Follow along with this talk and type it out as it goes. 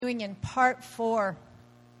continuing in part 4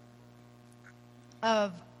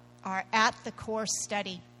 of our At the Core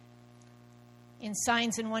study in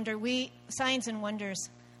Signs and Wonders.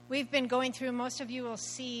 We've been going through, most of you will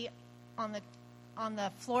see on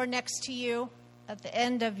the floor next to you at the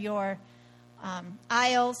end of your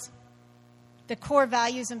aisles, the Core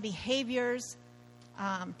Values and Behaviors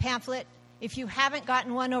pamphlet. If you haven't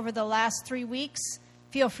gotten one over the last 3 weeks,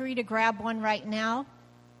 feel free to grab one right now.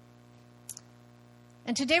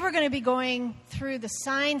 And today we're going to be going through the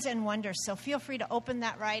Signs and Wonders. So feel free to open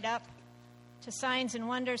that right up to Signs and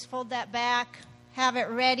Wonders. Fold that back. Have it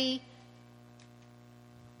ready.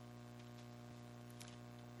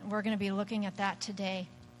 And we're going to be looking at that today.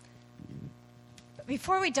 But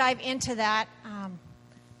before we dive into that,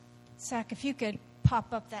 Zach, if you could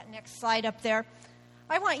pop up that next slide up there.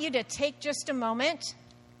 I want you to take just a moment,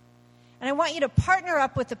 and I want you to partner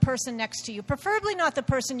up with the person next to you, preferably not the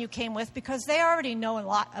person you came with, because they already know a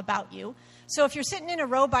lot about you. So if you're sitting in a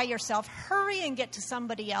row by yourself, hurry and get to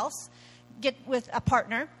somebody else. Get with a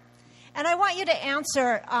partner. And I want you to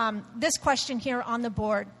answer this question here on the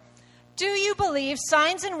board. Do you believe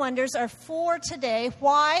signs and wonders are for today?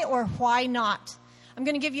 Why or why not? I'm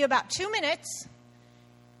going to give you about 2 minutes.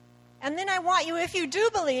 And then I want you, if you do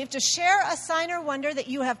believe, to share a sign or wonder that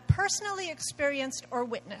you have personally experienced or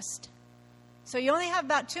witnessed. So you only have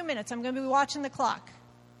about 2 minutes. I'm going to be watching the clock.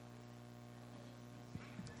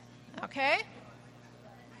 Okay?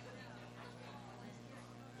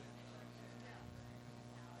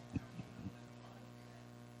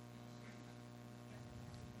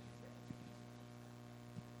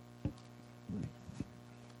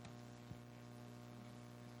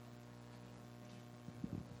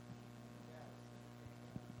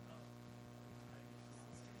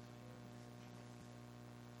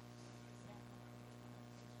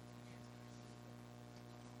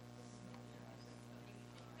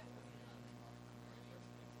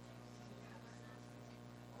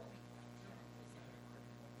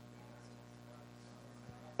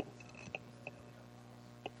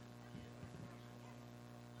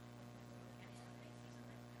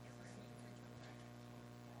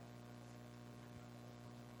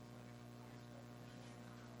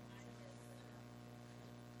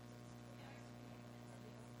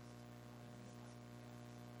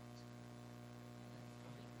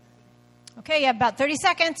 Okay, you have about 30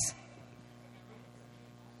 seconds.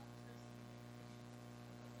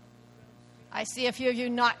 I see a few of you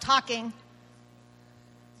not talking.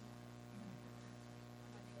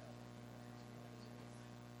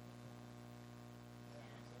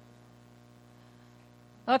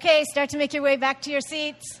 Okay, start to make your way back to your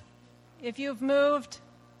seats if you've moved.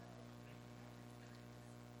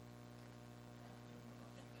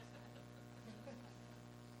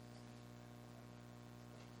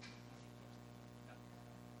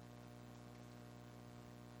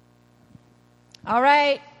 All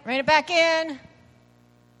right, rein it back in.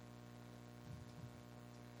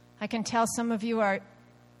 I can tell some of you are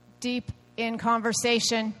deep in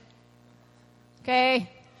conversation. Okay,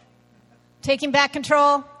 taking back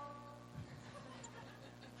control.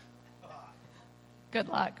 Good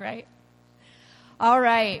luck, right? All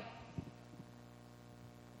right.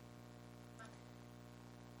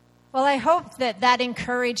 Well, I hope that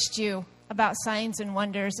encouraged you about signs and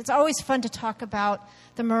wonders. It's always fun to talk about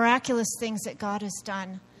the miraculous things that God has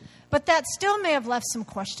done. But that still may have left some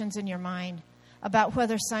questions in your mind about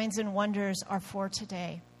whether signs and wonders are for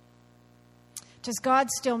today. Does God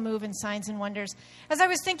still move in signs and wonders? As I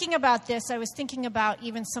was thinking about this, I was thinking about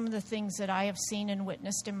even some of the things that I have seen and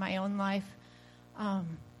witnessed in my own life.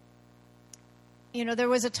 There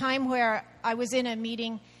was a time where I was in a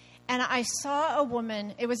meeting and I saw a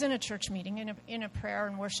woman. It was in a church meeting, in a prayer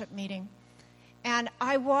and worship meeting. And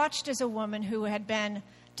I watched as a woman who had been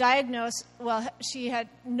diagnosed, well, she had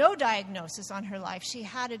no diagnosis on her life. She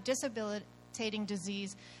had a debilitating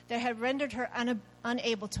disease that had rendered her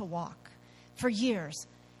unable to walk for years.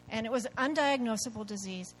 And it was an undiagnosable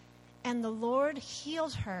disease. And the Lord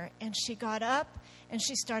healed her, and she got up, and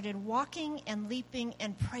she started walking and leaping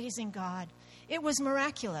and praising God. It was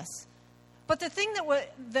miraculous. But the thing that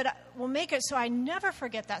will make it so I never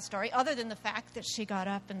forget that story, other than the fact that she got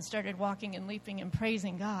up and started walking and leaping and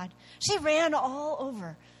praising God, she ran all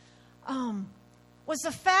over, was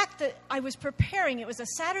the fact that I was preparing. It was a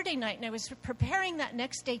Saturday night, and I was preparing that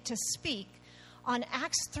next day to speak on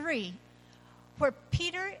Acts 3, where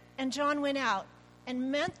Peter and John went out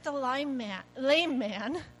and met the lame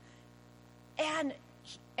man,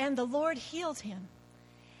 and the Lord healed him.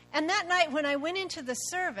 And that night when I went into the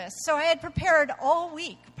service, so I had prepared all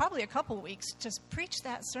week, probably a couple weeks, to preach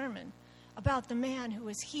that sermon about the man who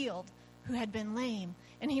was healed, who had been lame,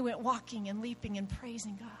 And he went walking and leaping and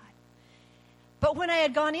praising God. But when I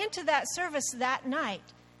had gone into that service that night,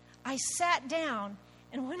 I sat down.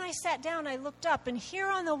 And when I sat down, I looked up. And here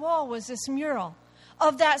on the wall was this mural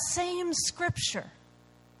of that same scripture.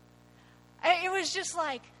 It was just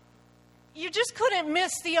like, you just couldn't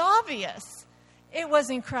miss the obvious. It was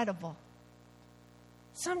incredible.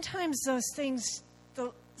 Sometimes those things,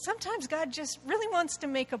 sometimes God just really wants to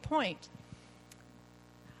make a point.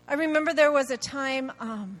 I remember there was a time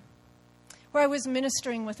where I was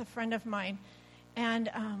ministering with a friend of mine and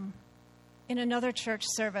in another church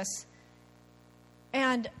service.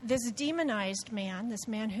 And this demonized man, this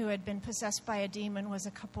man who had been possessed by a demon, was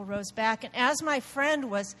a couple rows back. And as my friend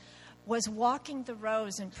was walking the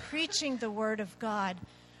rows and preaching the word of God,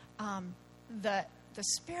 the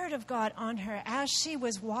Spirit of God on her, as she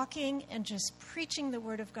was walking and just preaching the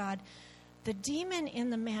word of God, the demon in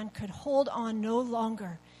the man could hold on no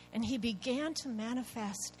longer. And he began to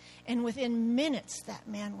manifest. And within minutes, that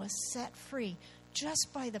man was set free just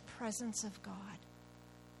by the presence of God.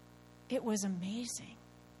 It was amazing.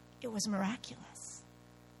 It was miraculous.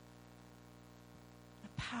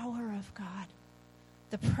 The power of God.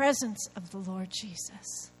 The presence of the Lord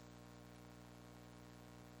Jesus.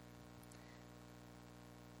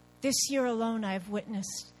 This year alone, I've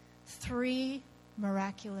witnessed 3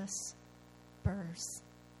 miraculous births.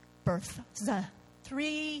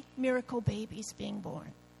 3 miracle babies being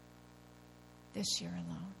born this year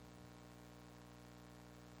alone.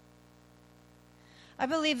 I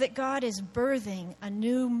believe that God is birthing a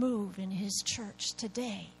new move in His church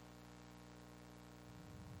today.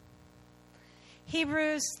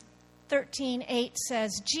 Hebrews 13:8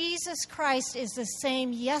 says, Jesus Christ is the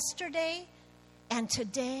same yesterday and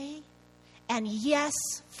today and yes,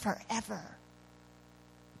 forever.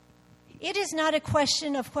 It is not a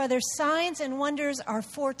question of whether signs and wonders are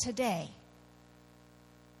for today.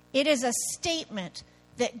 It is a statement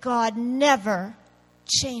that God never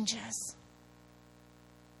changes.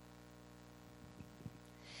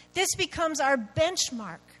 This becomes our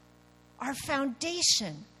benchmark, our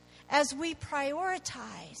foundation, as we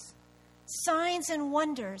prioritize signs and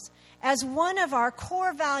wonders as one of our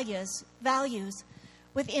core values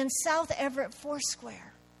within South Everett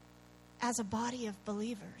Foursquare as a body of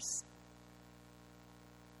believers.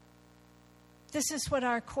 This is what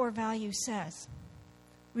our core value says.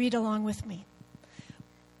 Read along with me.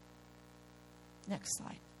 Next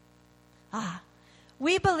slide.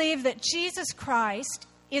 We believe that Jesus Christ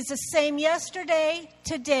is the same yesterday,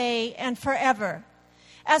 today, and forever.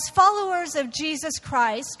 As followers of Jesus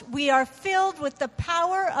Christ, we are filled with the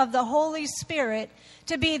power of the Holy Spirit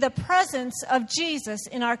to be the presence of Jesus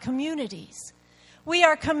in our communities. We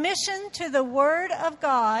are commissioned to the Word of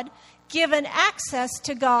God, given access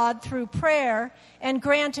to God through prayer, and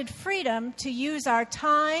granted freedom to use our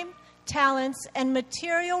time, talents, and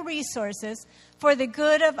material resources for the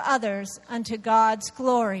good of others unto God's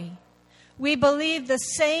glory. We believe the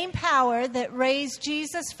same power that raised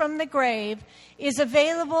Jesus from the grave is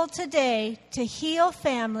available today to heal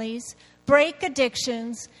families, break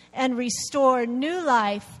addictions, and restore new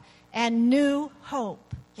life and new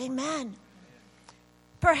hope. Amen.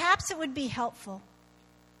 Perhaps it would be helpful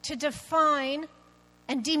to define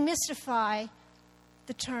and demystify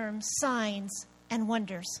the terms signs and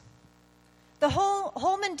wonders. The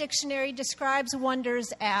Holman Dictionary describes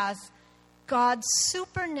wonders as God's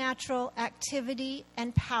supernatural activity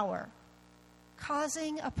and power,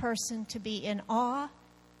 causing a person to be in awe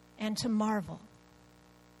and to marvel.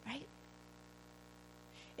 Right?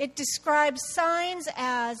 It describes signs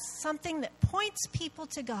as something that points people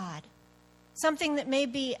to God, something that may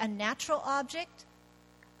be a natural object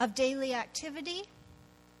of daily activity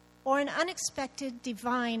or an unexpected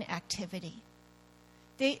divine activity.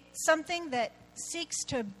 Something that seeks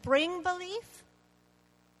to bring belief,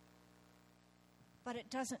 but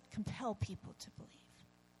it doesn't compel people to believe.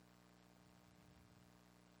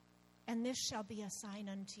 And this shall be a sign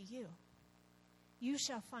unto you. You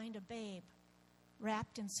shall find a babe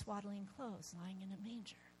wrapped in swaddling clothes, lying in a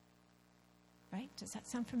manger. Right? Does that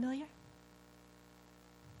sound familiar?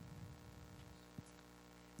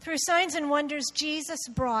 Through signs and wonders, Jesus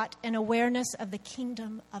brought an awareness of the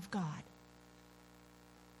kingdom of God.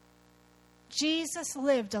 Jesus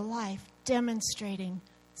lived a life demonstrating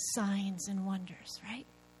signs and wonders, right?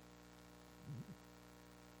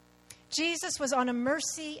 Jesus was on a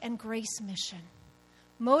mercy and grace mission,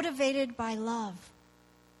 motivated by love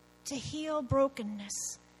to heal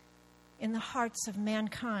brokenness in the hearts of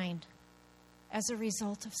mankind as a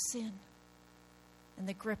result of sin and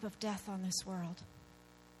the grip of death on this world.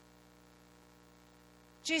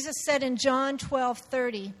 Jesus said in John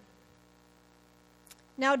 12:30,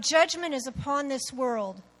 Now judgment is upon this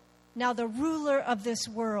world. Now the ruler of this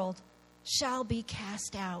world shall be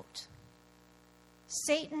cast out.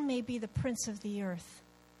 Satan may be the prince of the earth,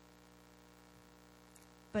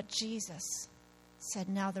 but Jesus said,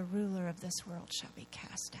 now the ruler of this world shall be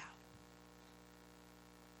cast out.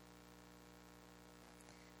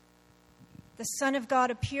 The Son of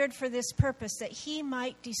God appeared for this purpose, that he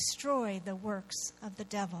might destroy the works of the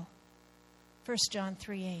devil. 1 John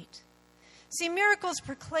 3:8. See, miracles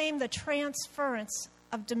proclaim the transference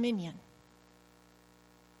of dominion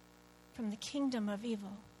from the kingdom of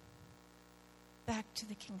evil back to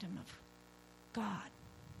the kingdom of God.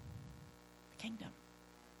 The kingdom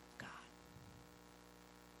of God.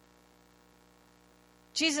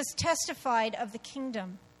 Jesus testified of the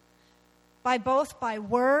kingdom by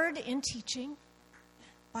word in teaching,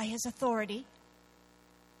 by his authority,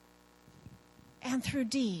 and through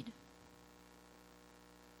deed,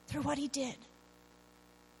 through what he did.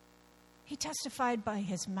 He testified by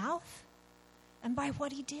his mouth and by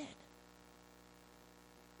what he did.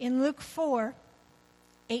 In Luke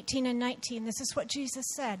 4:18 and 19, this is what Jesus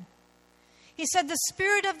said. He said, the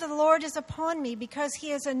Spirit of the Lord is upon me, because he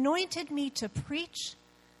has anointed me to preach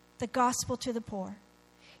the gospel to the poor.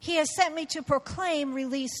 He has sent me to proclaim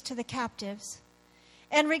release to the captives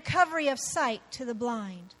and recovery of sight to the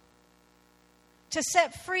blind, to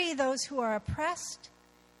set free those who are oppressed,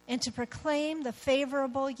 and to proclaim the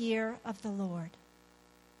favorable year of the Lord.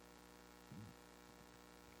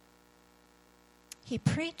 He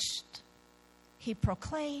preached, he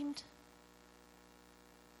proclaimed,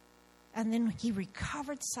 and then he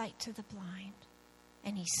recovered sight to the blind,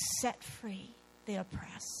 and he set free the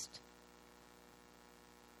oppressed.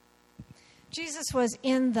 Jesus was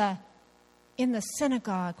in the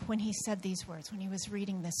synagogue when he said these words, when he was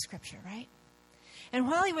reading this scripture, right? And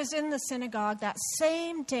while he was in the synagogue that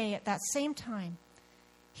same day, at that same time,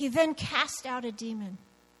 he then cast out a demon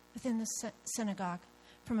within the synagogue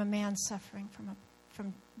from a man suffering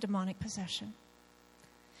from demonic possession.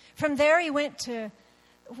 From there, he went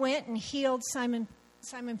and healed Simon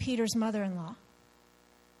Peter's mother-in-law,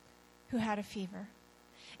 who had a fever.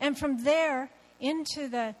 And from there into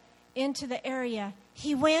the area,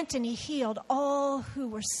 he went and he healed all who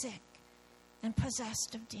were sick and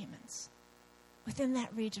possessed of demons within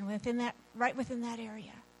that region, right within that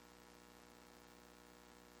area.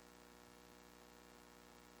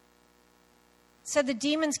 So the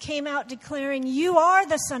demons came out declaring, you are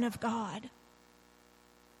the Son of God.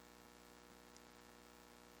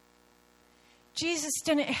 Jesus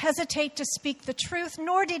didn't hesitate to speak the truth,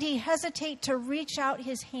 nor did he hesitate to reach out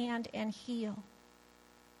his hand and heal.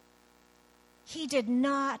 He did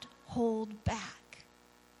not hold back.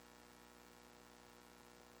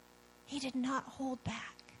 He did not hold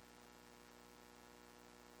back.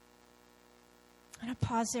 I'm going to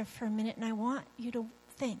pause there for a minute, and I want you to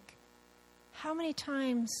think. How many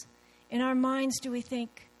times in our minds do we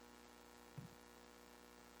think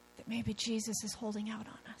that maybe Jesus is holding out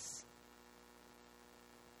on us?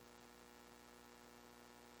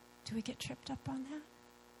 Do we get tripped up on that?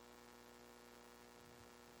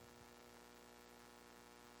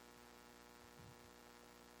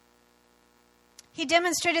 He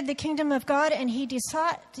demonstrated the kingdom of God, and he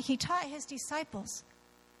taught his disciples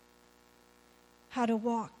how to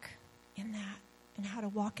walk in that and how to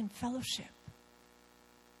walk in fellowship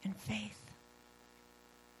and faith.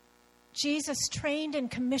 Jesus trained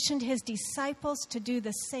and commissioned his disciples to do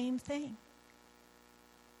the same thing.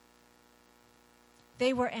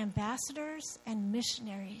 They were ambassadors and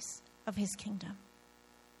missionaries of his kingdom.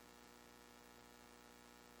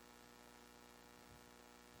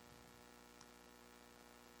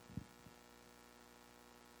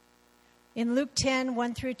 In Luke 10,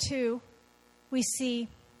 1 through 2, we see,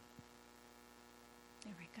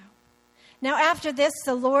 there we go. Now after this,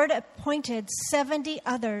 the Lord appointed 70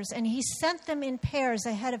 others, and he sent them in pairs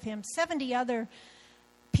ahead of him, 70 other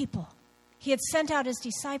people. He had sent out his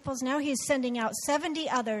disciples. Now he's sending out 70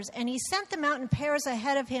 others, and he sent them out in pairs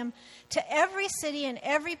ahead of him to every city and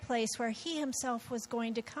every place where he himself was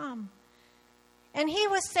going to come. And he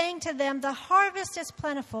was saying to them, the harvest is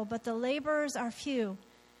plentiful, but the laborers are few.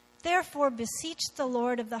 Therefore, beseech the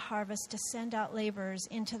Lord of the harvest to send out laborers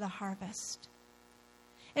into the harvest.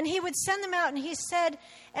 And he would send them out, and he said,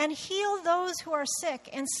 and heal those who are sick,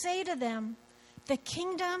 and say to them, the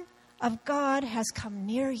kingdom of God has come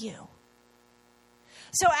near you.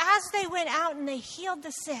 So as they went out and they healed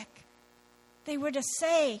the sick, they were to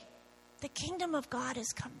say, the kingdom of God has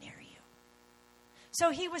come near you.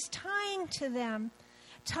 So he was tying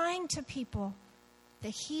to people, the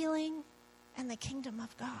healing and the kingdom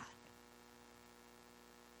of God.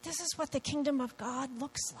 This is what the kingdom of God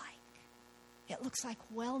looks like. It looks like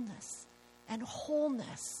wellness and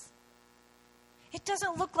wholeness. It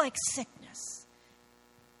doesn't look like sickness.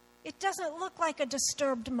 It doesn't look like a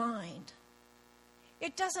disturbed mind.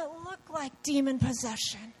 It doesn't look like demon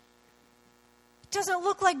possession. It doesn't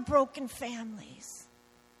look like broken families.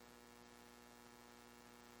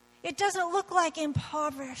 It doesn't look like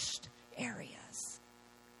impoverished areas.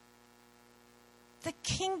 The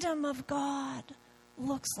kingdom of God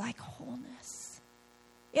looks like wholeness.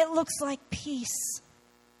 It looks like peace.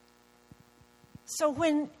 So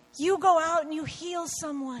when you go out and you heal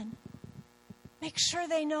someone, make sure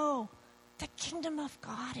they know the kingdom of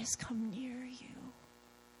God has come near you.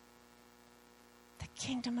 The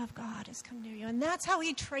kingdom of God has come near you. And that's how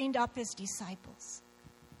he trained up his disciples.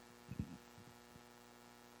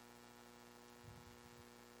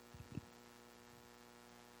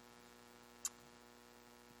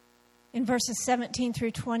 In verses 17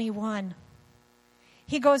 through 21,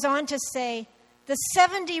 he goes on to say, the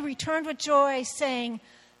 70 returned with joy, saying,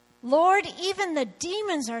 Lord, even the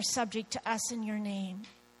demons are subject to us in your name.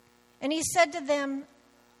 And he said to them,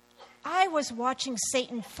 I was watching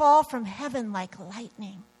Satan fall from heaven like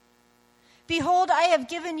lightning. Behold, I have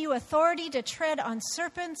given you authority to tread on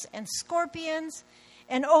serpents and scorpions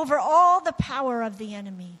and over all the power of the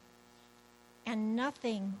enemy. And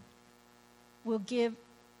nothing will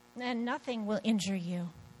injure you.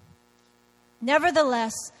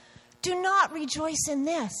 Nevertheless, do not rejoice in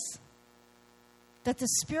this, that the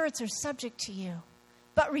spirits are subject to you,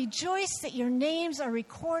 but rejoice that your names are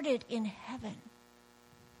recorded in heaven.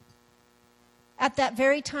 At that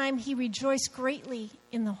very time, he rejoiced greatly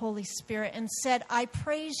in the Holy Spirit and said, I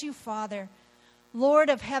praise you, Father, Lord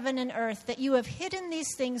of heaven and earth, that you have hidden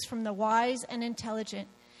these things from the wise and intelligent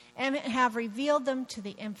and have revealed them to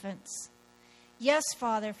the infants. Yes,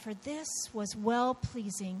 Father, for this was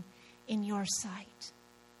well-pleasing in your sight.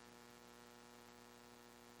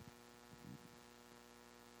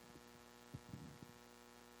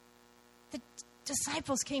 The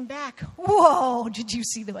disciples came back. Whoa, did you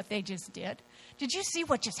see what they just did? Did you see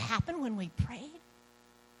what just happened when we prayed?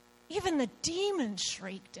 Even the demons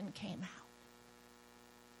shrieked and came out.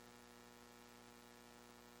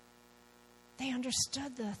 They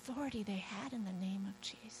understood the authority they had in the name of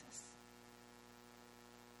Jesus.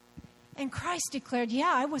 And Christ declared,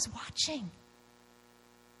 yeah, I was watching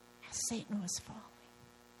as Satan was falling.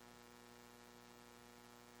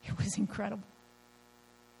 It was incredible.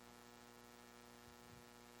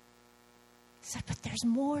 He said, but there's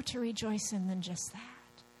more to rejoice in than just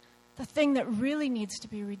that. The thing that really needs to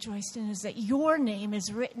be rejoiced in is that your name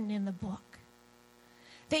is written in the book.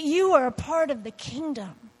 That you are a part of the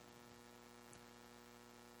kingdom.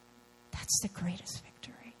 That's the greatest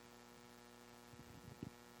victory.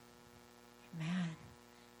 Amen.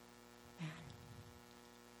 Amen.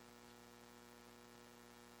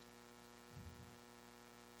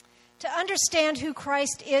 To understand who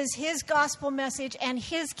Christ is, his gospel message, and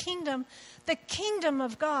his kingdom, the kingdom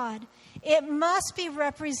of God, it must be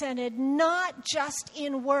represented not just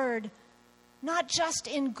in word, not just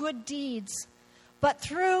in good deeds, but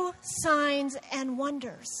through signs and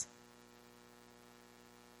wonders.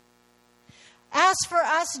 As for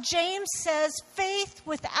us, James says, faith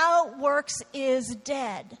without works is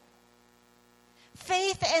dead.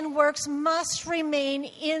 Faith and works must remain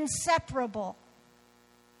inseparable,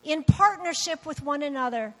 in partnership with one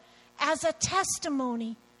another, as a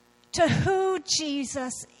testimony to who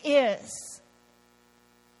Jesus is.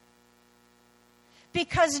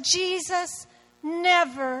 Because Jesus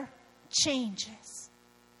never changes.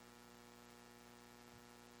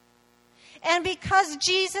 And because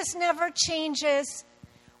Jesus never changes,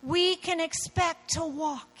 we can expect to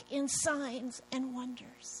walk in signs and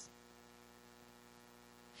wonders.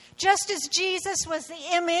 Just as Jesus was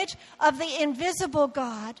the image of the invisible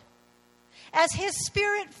God, as his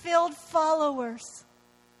Spirit-filled followers,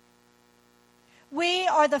 we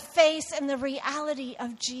are the face and the reality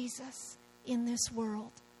of Jesus in this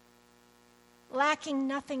world, lacking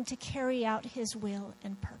nothing to carry out his will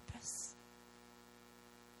and purpose.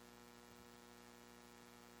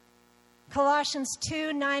 Colossians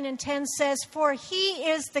 2, 9 and 10 says, for he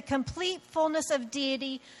is the complete fullness of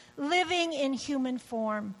deity living in human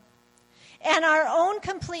form. And our own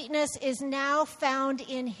completeness is now found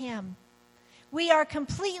in him. We are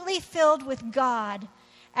completely filled with God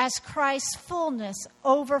as Christ's fullness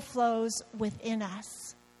overflows within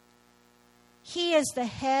us. He is the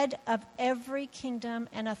head of every kingdom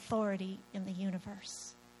and authority in the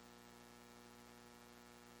universe.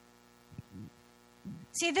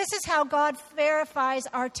 See, this is how God verifies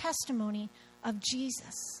our testimony of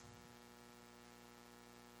Jesus.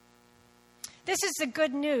 This is the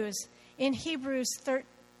good news in Hebrews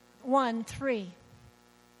 1:3.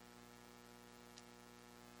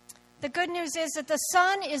 The good news is that the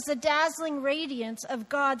sun is the dazzling radiance of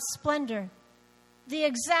God's splendor, the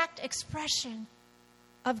exact expression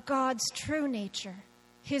of God's true nature,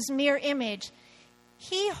 his mere image.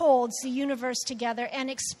 He holds the universe together and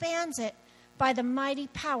expands it by the mighty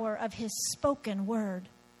power of his spoken word.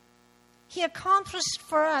 He accomplished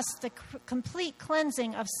for us the complete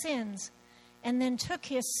cleansing of sins and then took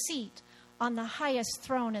his seat on the highest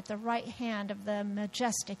throne at the right hand of the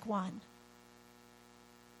majestic one.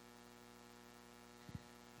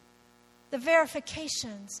 The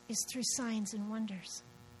verifications is through signs and wonders.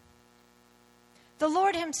 The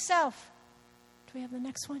Lord himself, do we have the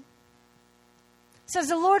next one? It says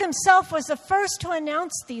the Lord himself was the first to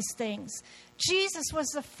announce these things. Jesus was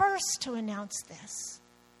the first to announce this.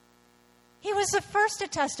 He was the first to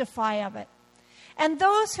testify of it. And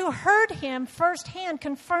those who heard him firsthand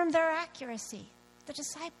confirmed their accuracy, the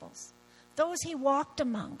disciples, those he walked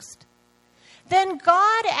amongst. Then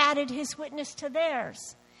God added his witness to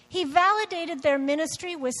theirs. He validated their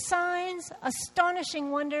ministry with signs,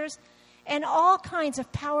 astonishing wonders, and all kinds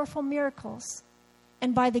of powerful miracles,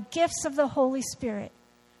 and by the gifts of the Holy Spirit,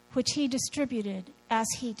 which he distributed as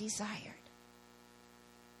he desired.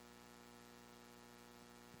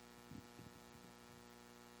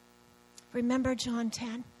 Remember John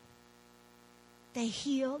 10? They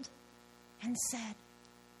healed and said,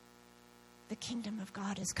 the kingdom of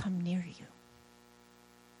God has come near you.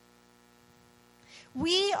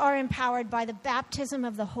 We are empowered by the baptism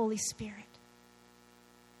of the Holy Spirit.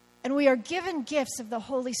 And we are given gifts of the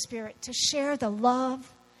Holy Spirit to share the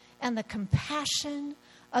love and the compassion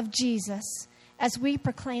of Jesus as we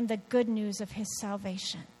proclaim the good news of his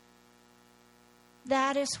salvation.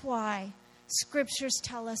 That is why Scriptures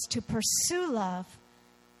tell us to pursue love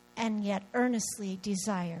and yet earnestly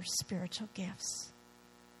desire spiritual gifts.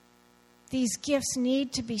 These gifts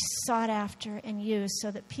need to be sought after and used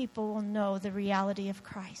so that people will know the reality of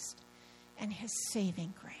Christ and his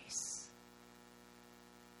saving grace.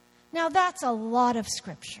 Now that's a lot of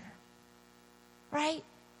Scripture, right?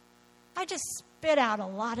 I just spit out a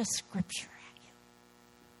lot of Scripture at you.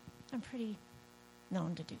 I'm pretty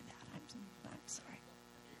known to do that. I'm sorry.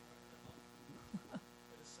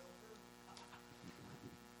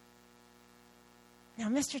 Now,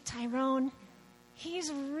 Mr. Tyrone,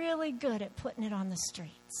 he's really good at putting it on the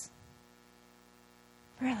streets.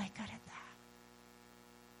 Really good at that.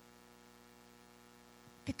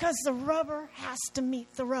 Because the rubber has to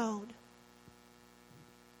meet the road.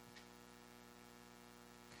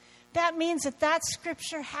 That means that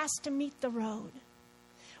Scripture has to meet the road.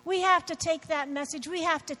 We have to take that message. We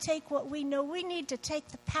have to take what we know. We need to take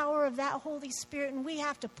the power of that Holy Spirit and we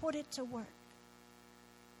have to put it to work.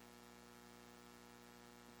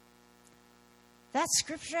 That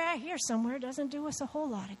Scripture out here somewhere doesn't do us a whole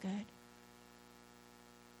lot of good.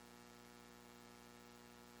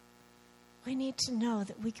 We need to know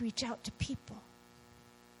that we reach out to people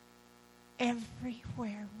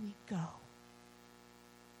everywhere we go.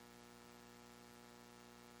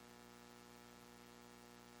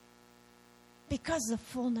 Because the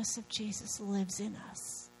fullness of Jesus lives in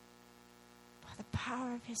us by the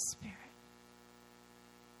power of his Spirit,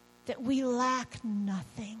 that we lack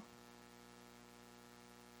nothing.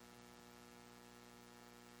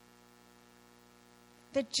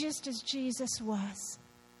 That just as Jesus was,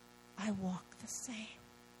 I walk the same.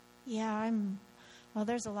 Yeah,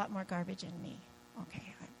 there's a lot more garbage in me. Okay,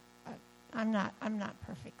 I'm not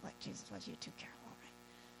perfect like Jesus was. You too, Carol, all right?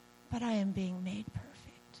 But I am being made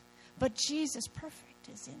perfect. But Jesus perfect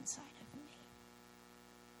is inside of me.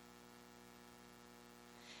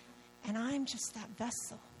 And I'm just that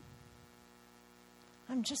vessel.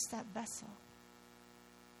 I'm just that vessel.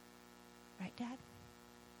 Right, Dad?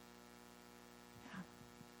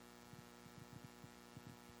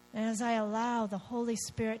 And as I allow the Holy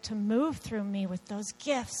Spirit to move through me with those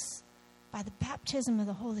gifts by the baptism of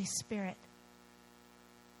the Holy Spirit,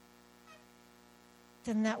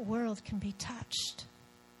 then that world can be touched.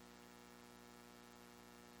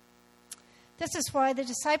 This is why the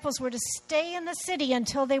disciples were to stay in the city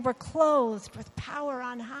until they were clothed with power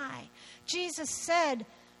on high. Jesus said,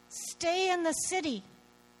 stay in the city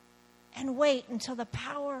and wait until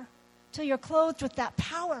you're clothed with that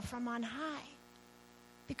power from on high.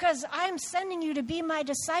 Because I'm sending you to be my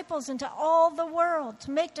disciples into all the world,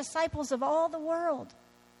 to make disciples of all the world.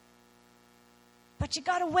 But you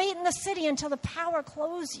got to wait in the city until the power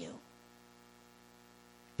clothes you.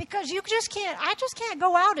 Because I just can't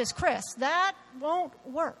go out as Chris. That won't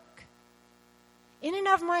work. In and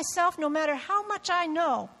of myself, no matter how much I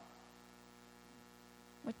know,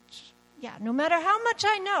 Yeah, no matter how much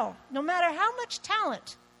I know, no matter how much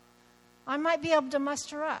talent I might be able to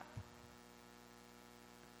muster up,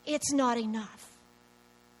 it's not enough.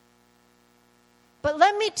 But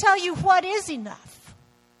let me tell you what is enough.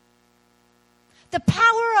 The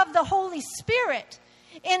power of the Holy Spirit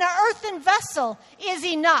in an earthen vessel is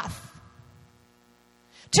enough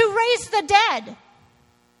to raise the dead,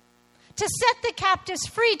 to set the captives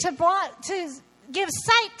free, to give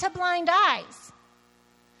sight to blind eyes,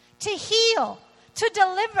 to heal, to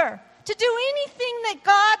deliver, to do anything that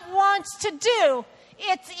God wants to do.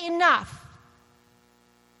 It's enough.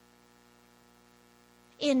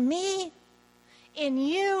 In me, in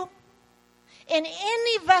you, in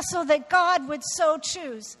any vessel that God would so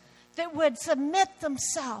choose, that would submit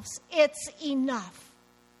themselves, it's enough.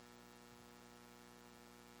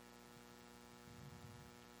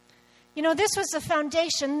 You know, this was the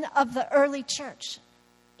foundation of the early church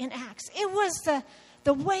in Acts. It was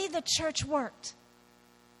the way the church worked.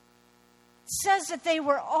 It says that they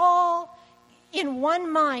were all in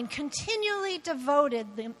one mind, continually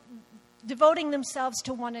devoting themselves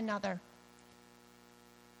to one another.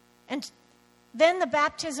 And then the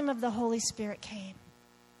baptism of the Holy Spirit came.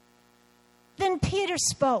 Then Peter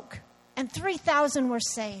spoke, and 3,000 were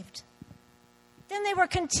saved. Then they were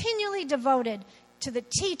continually devoted to the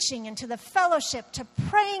teaching and to the fellowship, to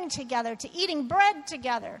praying together, to eating bread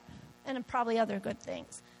together, and probably other good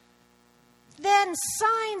things. Then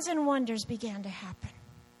signs and wonders began to happen.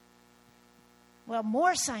 Well,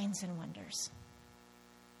 more signs and wonders.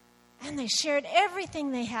 And they shared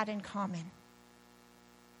everything they had in common.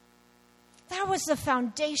 That was the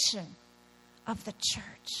foundation of the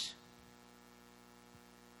church.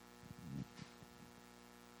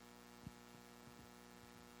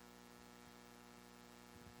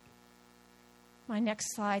 My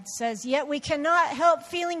next slide says, "Yet we cannot help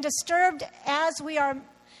feeling disturbed as well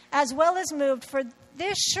as moved, for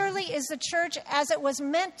this surely is the church as it was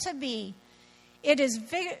meant to be. It is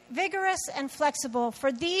vigorous and flexible,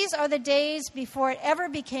 for these are the days before it ever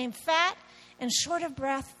became fat and short of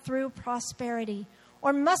breath through prosperity,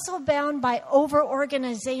 or muscle-bound by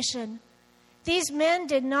over-organization. These men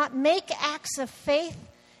did not make acts of faith,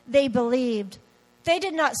 they believed. They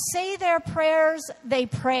did not say their prayers, they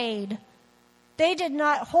prayed. They did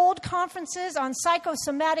not hold conferences on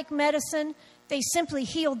psychosomatic medicine, they simply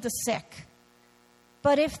healed the sick.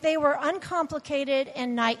 But if they were uncomplicated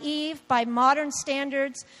and naive by modern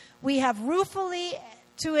standards, we have ruefully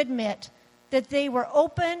to admit that they were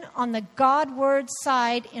open on the God-word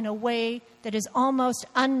side in a way that is almost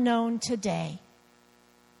unknown today."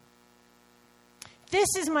 This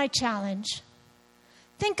is my challenge.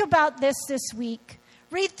 Think about this week.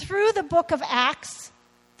 Read through the book of Acts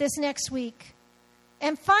this next week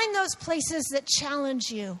and find those places that challenge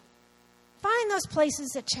you. Find those places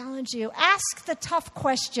that challenge you. Ask the tough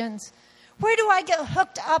questions. Where do I get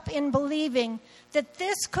hooked up in believing that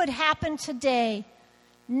this could happen today,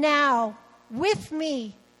 now, with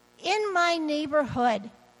me, in my neighborhood?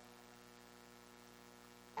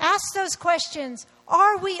 Ask those questions.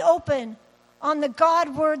 Are we open on the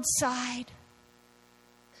God-word side?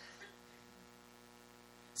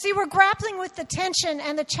 See, we're grappling with the tension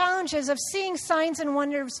and the challenges of seeing signs and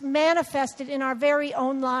wonders manifested in our very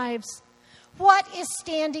own lives. What is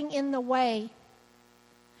standing in the way?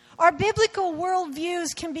 Our biblical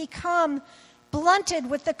worldviews can become blunted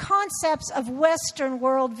with the concepts of Western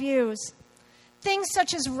worldviews. Things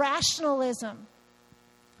such as rationalism,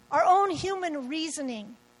 our own human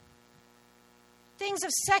reasoning, things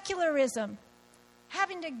of secularism,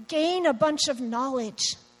 having to gain a bunch of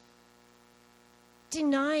knowledge,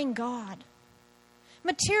 denying God,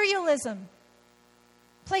 materialism,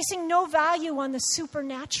 placing no value on the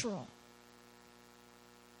supernatural,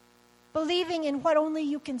 believing in what only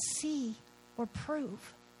you can see or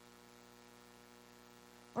prove,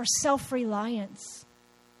 or self-reliance,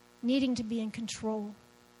 needing to be in control,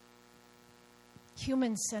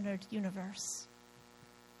 human-centered universe.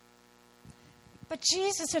 But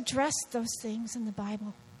Jesus addressed those things in the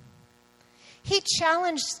Bible. He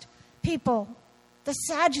challenged people, the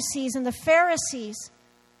Sadducees and the Pharisees.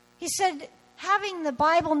 He said, having the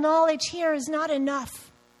Bible knowledge here is not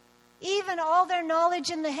enough. Even all their knowledge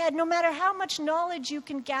in the head, no matter how much knowledge you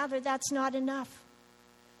can gather, that's not enough.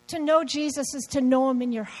 To know Jesus is to know him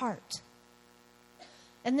in your heart.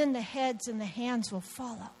 And then the heads and the hands will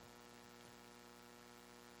follow.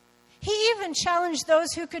 He even challenged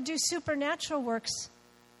those who could do supernatural works,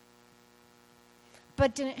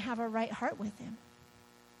 but didn't have a right heart with him.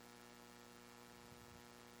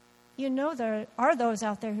 You know there are those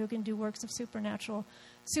out there who can do works of supernatural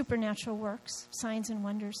works, signs and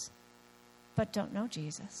wonders, but don't know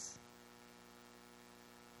Jesus.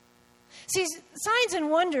 See, signs and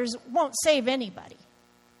wonders won't save anybody.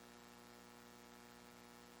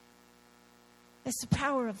 It's the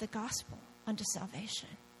power of the gospel unto salvation.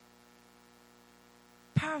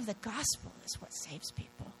 The power of the gospel is what saves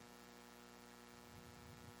people.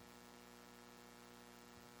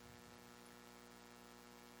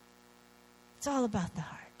 It's all about the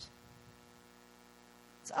heart.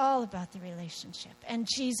 It's all about the relationship. And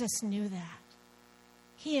Jesus knew that.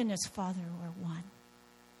 He and his Father were one.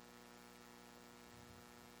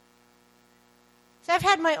 So I've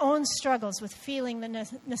had my own struggles with feeling the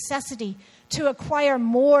necessity to acquire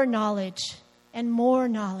more knowledge and more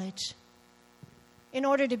knowledge in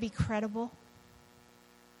order to be credible.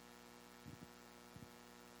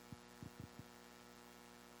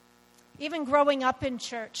 Even growing up in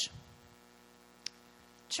church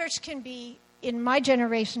can be, in my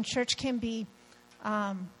generation, church can be,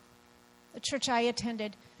 the church I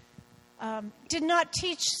attended did not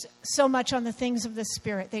teach so much on the things of the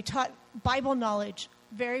Spirit. They taught Bible knowledge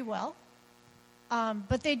very well,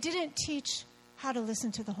 but they didn't teach how to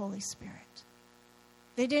listen to the Holy Spirit.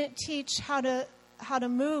 They didn't teach how to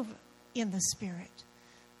move in the Spirit.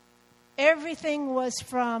 Everything was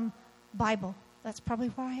from Bible. That's probably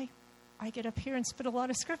why I get up here and spit a lot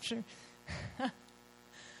of scripture.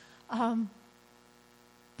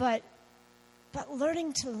 But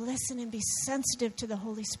learning to listen and be sensitive to the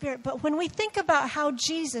Holy Spirit. But when we think about how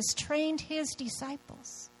Jesus trained his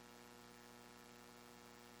disciples,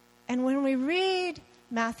 and when we read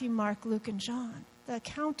Matthew, Mark, Luke, and John, the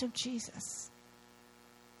account of Jesus,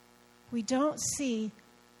 we don't see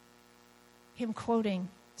him quoting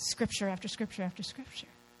scripture after scripture after scripture.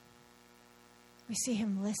 We see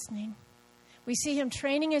him listening. We see him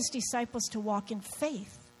training his disciples to walk in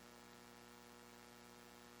faith.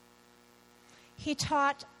 He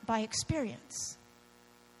taught by experience.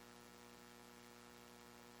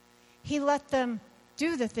 He let them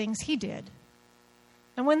do the things he did.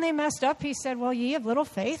 And when they messed up, he said, well, ye have little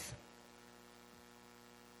faith.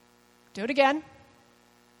 Do it again.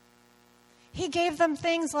 He gave them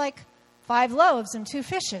things like 5 loaves and 2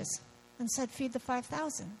 fishes and said, feed the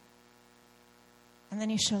 5,000. And then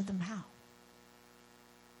he showed them how.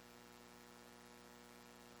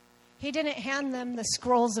 He didn't hand them the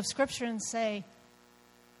scrolls of Scripture and say,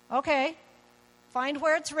 okay, find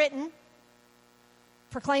where it's written,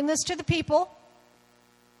 proclaim this to the people.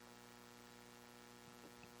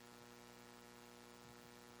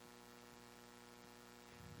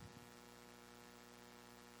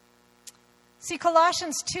 See,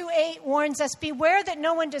 Colossians 2:8 warns us, beware that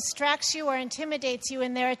no one distracts you or intimidates you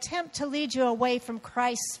in their attempt to lead you away from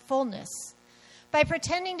Christ's fullness, by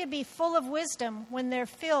pretending to be full of wisdom when they're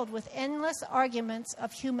filled with endless arguments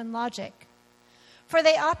of human logic. For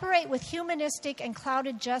they operate with humanistic and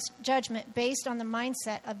clouded judgment based on the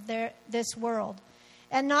mindset of this world,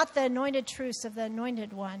 and not the anointed truths of the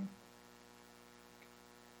Anointed One.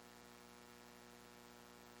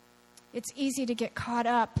 It's easy to get caught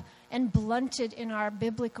up and blunted in our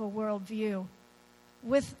biblical worldview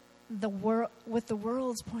with the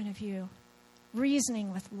world's point of view,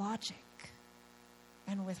 reasoning with logic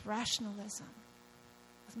and with rationalism,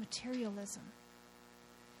 with materialism,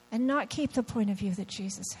 and not keep the point of view that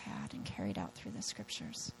Jesus had and carried out through the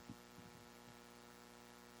Scriptures.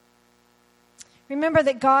 Remember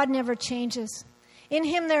that God never changes. In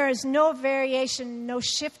him there is no variation, no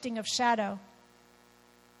shifting of shadow.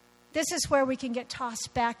 This is where we can get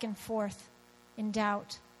tossed back and forth in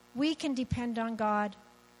doubt. We can depend on God.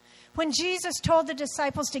 When Jesus told the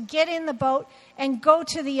disciples to get in the boat and go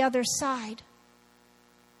to the other side,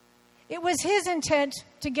 it was his intent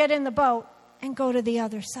to get in the boat and go to the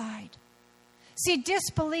other side. See,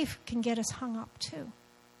 disbelief can get us hung up too.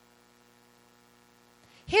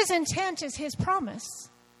 His intent is his promise.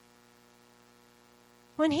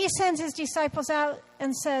 When he sends his disciples out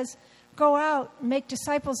and says, go out, make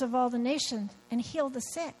disciples of all the nations, and heal the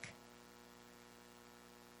sick,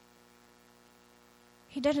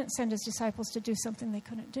 he didn't send his disciples to do something they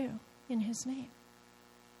couldn't do in his name.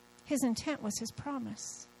 His intent was his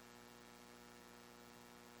promise.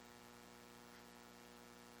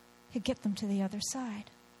 He'd get them to the other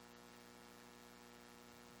side.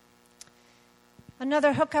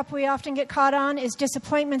 Another hookup we often get caught on is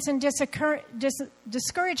disappointments and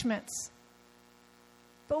discouragements.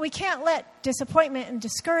 But we can't let disappointment and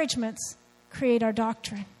discouragements create our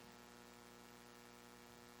doctrine.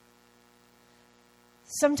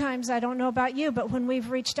 Sometimes, I don't know about you, but when we've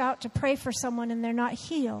reached out to pray for someone and they're not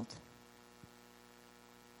healed,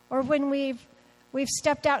 or when we've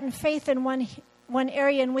stepped out in faith in one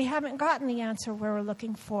area and we haven't gotten the answer we're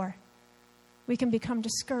looking for, we can become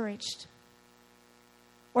discouraged.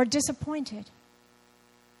 or disappointed.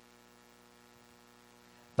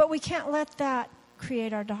 But we can't let that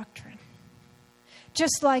create our doctrine.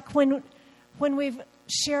 Just like when we've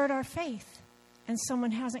shared our faith and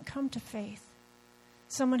someone hasn't come to faith,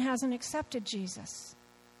 someone hasn't accepted Jesus,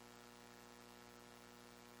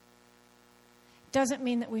 doesn't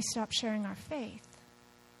mean that we stop sharing our faith.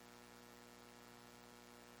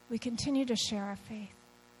 We continue to share our faith,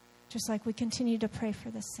 just like we continue to pray for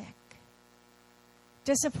the sick.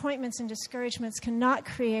 Disappointments and discouragements cannot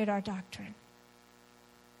create our doctrine.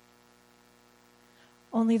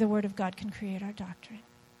 Only the Word of God can create our doctrine.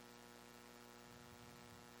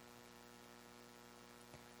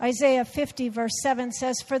 Isaiah 50, verse 7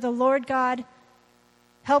 says, "For the Lord God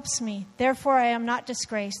helps me, therefore I am not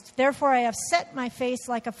disgraced. Therefore I have set my face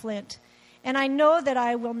like a flint, and I know that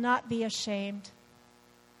I will not be ashamed."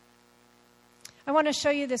 I want to show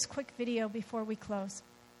you this quick video before we close.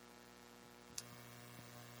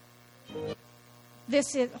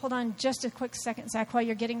 This is, hold on just a quick second, Zach, while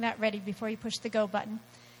you're getting that ready before you push the go button.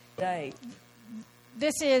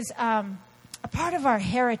 This is a part of our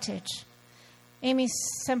heritage. Amy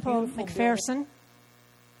Semple McPherson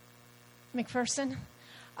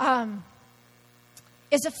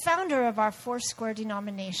is a founder of our Foursquare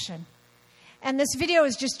denomination. And this video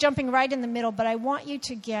is just jumping right in the middle, but I want you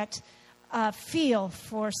to get a feel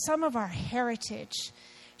for some of our heritage.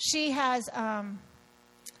 She has,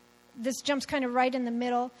 this jumps kind of right in the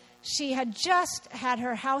middle. She had just had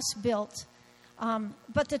her house built,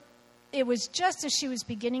 but it was just as she was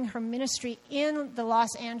beginning her ministry in the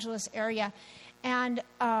Los Angeles area. And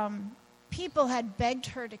people had begged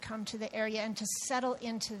her to come to the area and to settle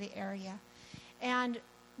into the area. And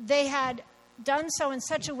they had done so in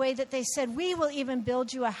such a way that they said, "We will even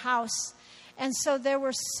build you a house." And so there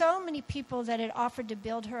were so many people that had offered to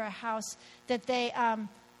build her a house that they,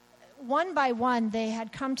 one by one, they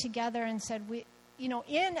had come together and said,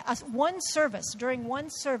 during one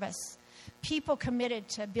service, people committed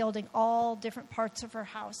to building all different parts of her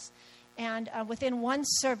house. And within one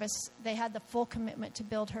service, they had the full commitment to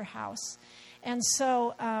build her house. And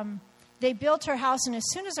so they built her house, and as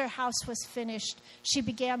soon as her house was finished, she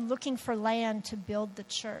began looking for land to build the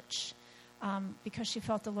church because she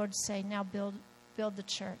felt the Lord say, "Now build the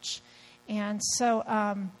church." And so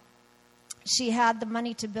she had the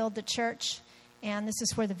money to build the church, and this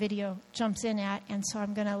is where the video jumps in at. And so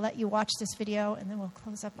I'm going to let you watch this video, and then we'll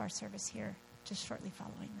close up our service here just shortly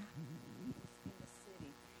following that.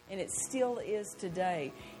 And it still is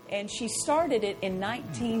today. And she started it in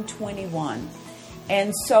 1921.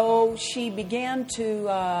 And so she began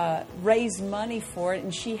to raise money for it,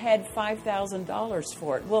 and she had $5,000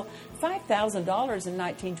 for it. Well, $5,000 in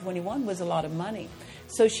 1921 was a lot of money.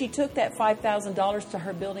 So she took that $5,000 to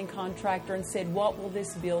her building contractor and said, "What will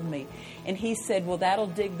this build me?" And he said, "Well, that'll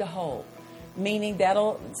dig the hole," meaning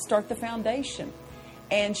that'll start the foundation.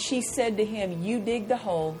 And she said to him, "You dig the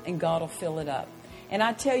hole and God will fill it up." And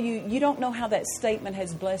I tell you, you don't know how that statement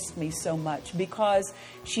has blessed me so much, because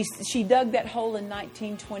she dug that hole in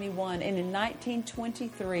 1921, and in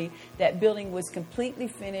 1923, that building was completely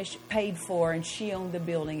finished, paid for, and she owned the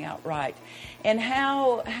building outright. And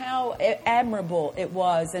how admirable it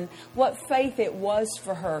was, and what faith it was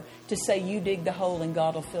for her to say, "You dig the hole and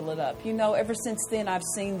God will fill it up." You know, ever since then, I've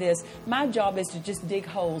seen this. My job is to just dig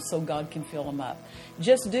holes so God can fill them up.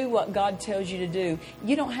 Just do what God tells you to do.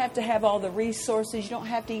 You don't have to have all the resources. You don't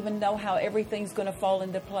have to even know how everything's going to fall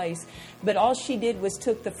into place. But all she did was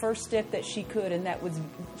took the first step that she could, and that was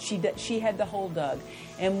she had the hole dug.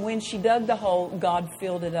 And when she dug the hole, God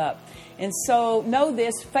filled it up. And so know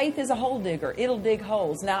this, faith is a hole digger. It'll dig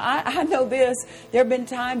holes. Now, I know this. There have been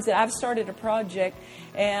times that I've started a project,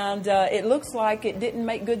 and it looks like it didn't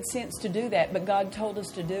make good sense to do that, but God told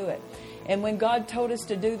us to do it. And when God told us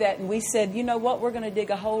to do that, and we said, "You know what, we're going to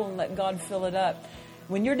dig a hole and let God fill it up."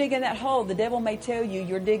 When you're digging that hole, the devil may tell you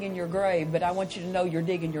you're digging your grave, but I want you to know you're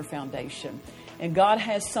digging your foundation. And God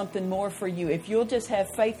has something more for you. If you'll just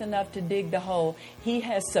have faith enough to dig the hole, He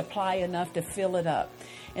has supply enough to fill it up.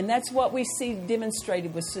 And that's what we see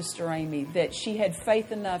demonstrated with Sister Amy, that she had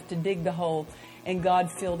faith enough to dig the hole, and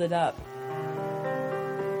God filled it up.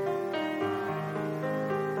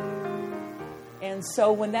 And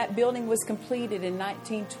so when that building was completed in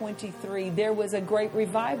 1923, there was a great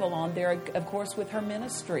revival on there, of course, with her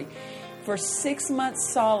ministry. For 6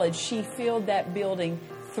 months solid, she filled that building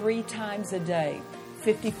 3 times a day,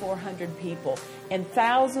 5,400 people, and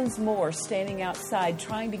thousands more standing outside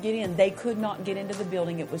trying to get in. They could not get into the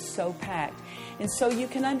building. It was so packed. And so you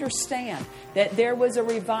can understand that there was a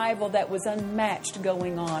revival that was unmatched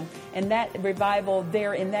going on, and that revival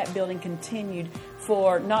there in that building continued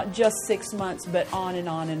for not just 6 months, but on and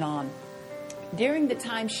on and on. During the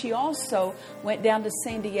time, she also went down to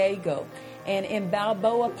San Diego, and in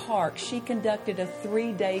Balboa Park, she conducted a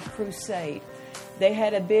 3-day crusade. They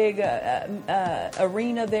had a big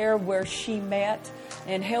arena there where she met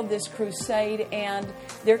and held this crusade, and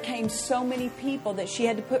there came so many people that she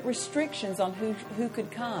had to put restrictions on who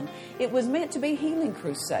could come. It was meant to be a healing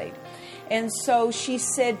crusade. And so she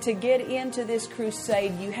said, to get into this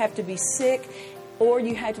crusade, you have to be sick, or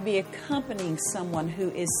you have to be accompanying someone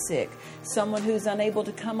who is sick, someone who's unable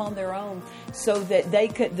to come on their own, so that they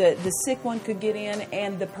could, the sick one could get in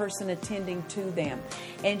and the person attending to them.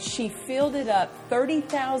 And she filled it up,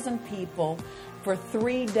 30,000 people for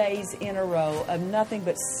 3 days in a row of nothing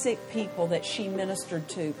but sick people that she ministered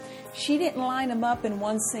to. She didn't line them up in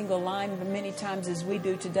one single line many times as we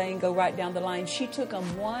do today and go right down the line. She took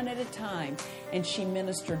them one at a time and she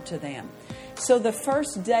ministered to them. So the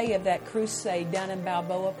first day of that crusade down in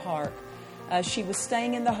Balboa Park, she was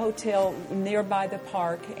staying in the hotel nearby the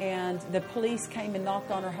park, and the police came and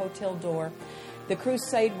knocked on her hotel door. The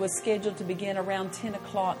crusade was scheduled to begin around 10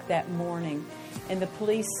 o'clock that morning. And the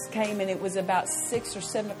police came, and it was about 6 or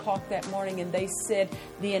 7 o'clock that morning, and they said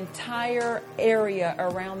the entire area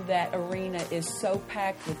around that arena is so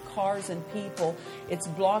packed with cars and people, it's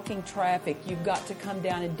blocking traffic. You've got to come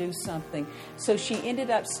down and do something. So she ended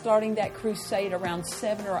up starting that crusade around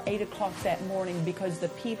 7 or 8 o'clock that morning because the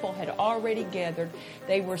people had already gathered.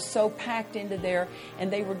 They were so packed into there,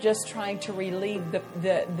 and they were just trying to relieve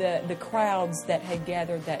the crowds that had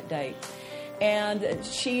gathered that day. And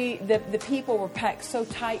the people were packed so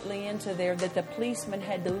tightly into there that the policeman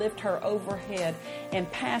had to lift her overhead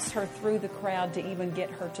and pass her through the crowd to even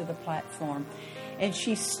get her to the platform. And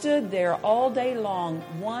she stood there all day long,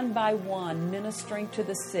 one by one, ministering to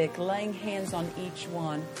the sick, laying hands on each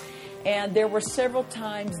one. And there were several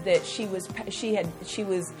times that she was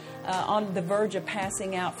on the verge of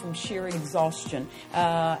passing out from sheer exhaustion.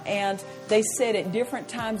 And they said at different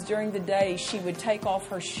times during the day, she would take off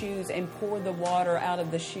her shoes and pour the water out of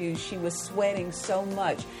the shoes. She was sweating so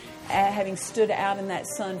much, having stood out in that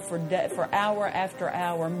sun for hour after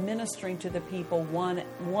hour, ministering to the people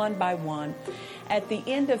one by one. At the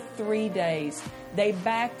end of 3 days, they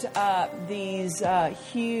backed up these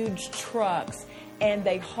huge trucks, and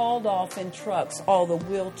they hauled off in trucks all the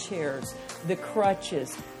wheelchairs, the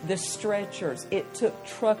crutches, the stretchers. It took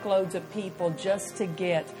truckloads of people just to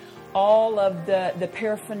get all of the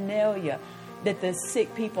paraphernalia that the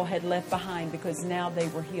sick people had left behind, because now they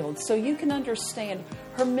were healed. So you can understand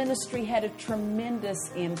her ministry had a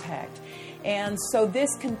tremendous impact. And so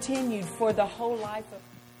this continued for the whole life of...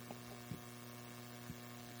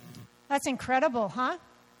 That's incredible, huh?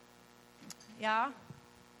 Yeah.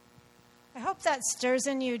 I hope that stirs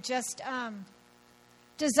in you just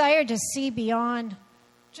desire to see beyond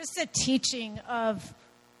just the teaching of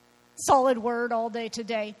solid word all day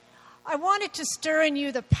today. I want it to stir in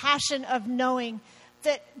you the passion of knowing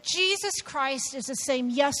that Jesus Christ is the same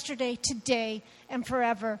yesterday, today, and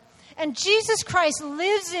forever. And Jesus Christ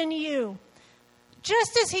lives in you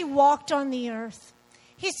just as he walked on the earth.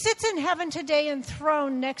 He sits in heaven today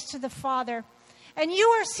enthroned next to the Father. And you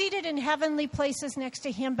are seated in heavenly places next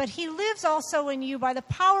to him, but he lives also in you by the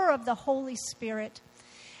power of the Holy Spirit.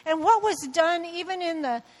 And what was done even in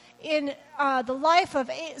the life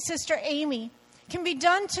of Sister Amy can be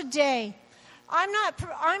done today. I'm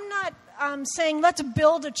not saying let's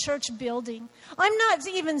build a church building. I'm not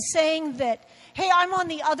even saying that, hey, I'm on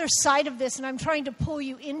the other side of this and I'm trying to pull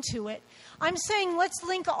you into it. I'm saying let's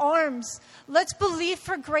link arms. Let's believe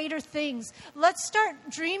for greater things. Let's start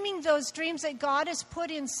dreaming those dreams that God has put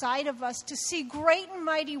inside of us to see great and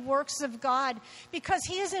mighty works of God, because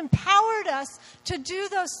he has empowered us to do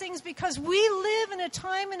those things, because we live in a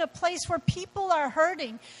time and a place where people are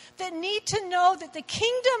hurting that need to know that the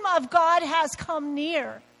kingdom of God has come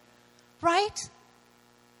near. Right?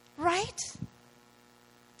 Right?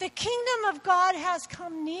 The kingdom of God has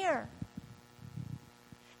come near.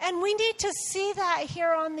 And we need to see that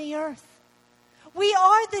here on the earth. We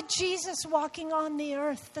are the Jesus walking on the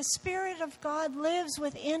earth. The Spirit of God lives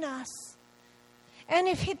within us. And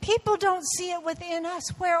if people don't see it within us,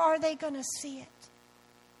 where are they going to see it?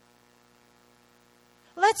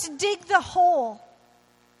 Let's dig the hole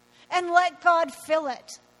and let God fill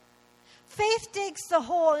it. Faith digs the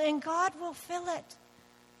hole and God will fill it.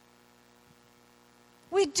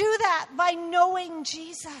 We do that by knowing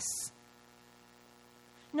Jesus.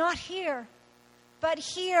 Not here, but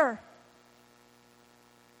here.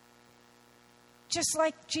 Just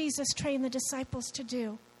like Jesus trained the disciples to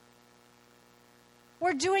do.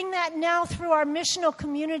 We're doing that now through our missional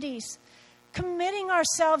communities, committing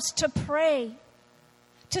ourselves to pray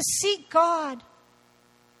to seek God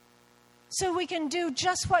so we can do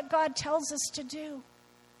just what God tells us to do.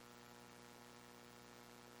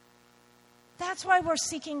 That's why we're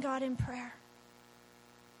seeking God in prayer.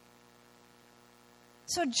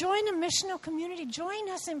 So join a missional community. Join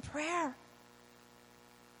us in prayer.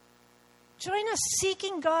 Join us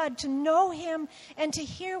seeking God to know Him and to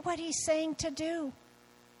hear what He's saying to do.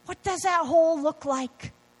 What does that hole look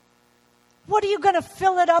like? What are you going to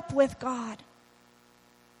fill it up with, God?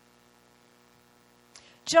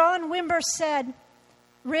 John Wimber said,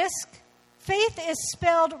 risk, faith is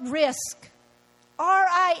spelled risk,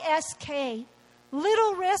 R-I-S-K.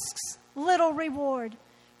 Little risks, little reward.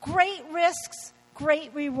 Great risks,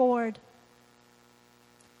 great reward.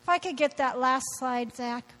 If I could get that last slide,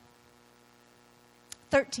 Zach.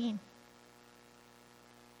 13.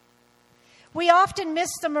 We often miss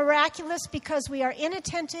the miraculous because we are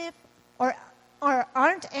inattentive or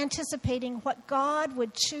aren't anticipating what God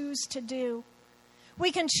would choose to do.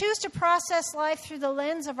 We can choose to process life through the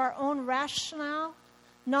lens of our own rationale,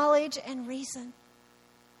 knowledge, and reason,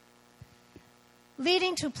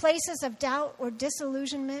 leading to places of doubt or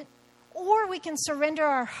disillusionment, or we can surrender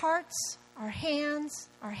our hearts, our hands,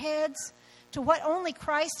 our heads to what only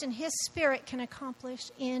Christ and His Spirit can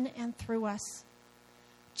accomplish in and through us.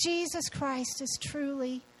 Jesus Christ is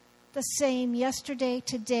truly the same yesterday,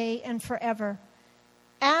 today, and forever.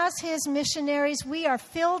 As His missionaries, we are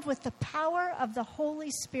filled with the power of the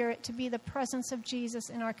Holy Spirit to be the presence of Jesus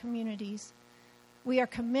in our communities. We are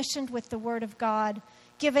commissioned with the Word of God,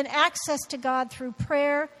 given access to God through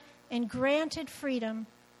prayer, and granted freedom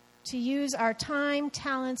to use our time,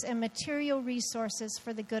 talents, and material resources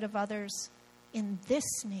for the good of others in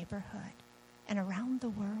this neighborhood and around the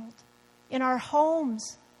world, in our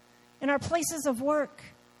homes, in our places of work,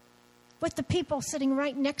 with the people sitting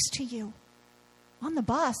right next to you, on the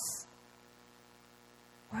bus,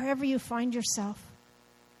 wherever you find yourself.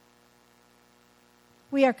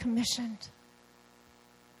 We are commissioned.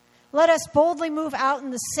 Let us boldly move out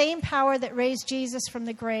in the same power that raised Jesus from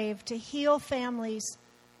the grave to heal families,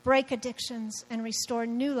 break addictions, and restore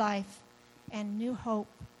new life and new hope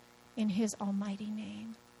in His almighty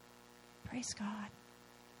name. Praise God.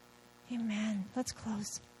 Amen. Let's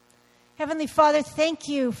close. Heavenly Father, thank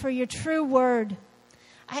you for your true word.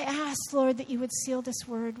 I ask, Lord, that you would seal this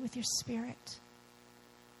word with your Spirit.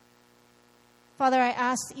 Father, I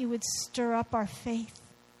ask that you would stir up our faith.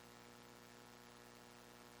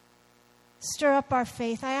 Stir up our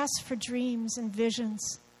faith. I ask for dreams and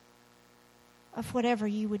visions of whatever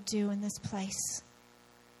you would do in this place.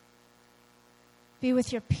 Be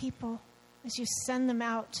with your people as you send them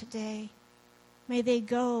out today. May they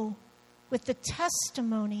go with the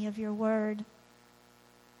testimony of your word,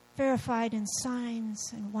 verified in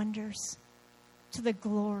signs and wonders, to the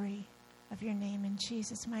glory of your name. In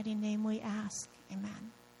Jesus' mighty name we ask.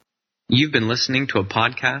 Amen. You've been listening to a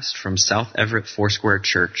podcast from South Everett Foursquare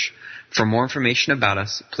Church. For more information about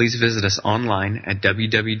us, please visit us online at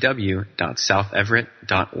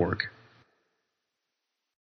www.southeverett.org.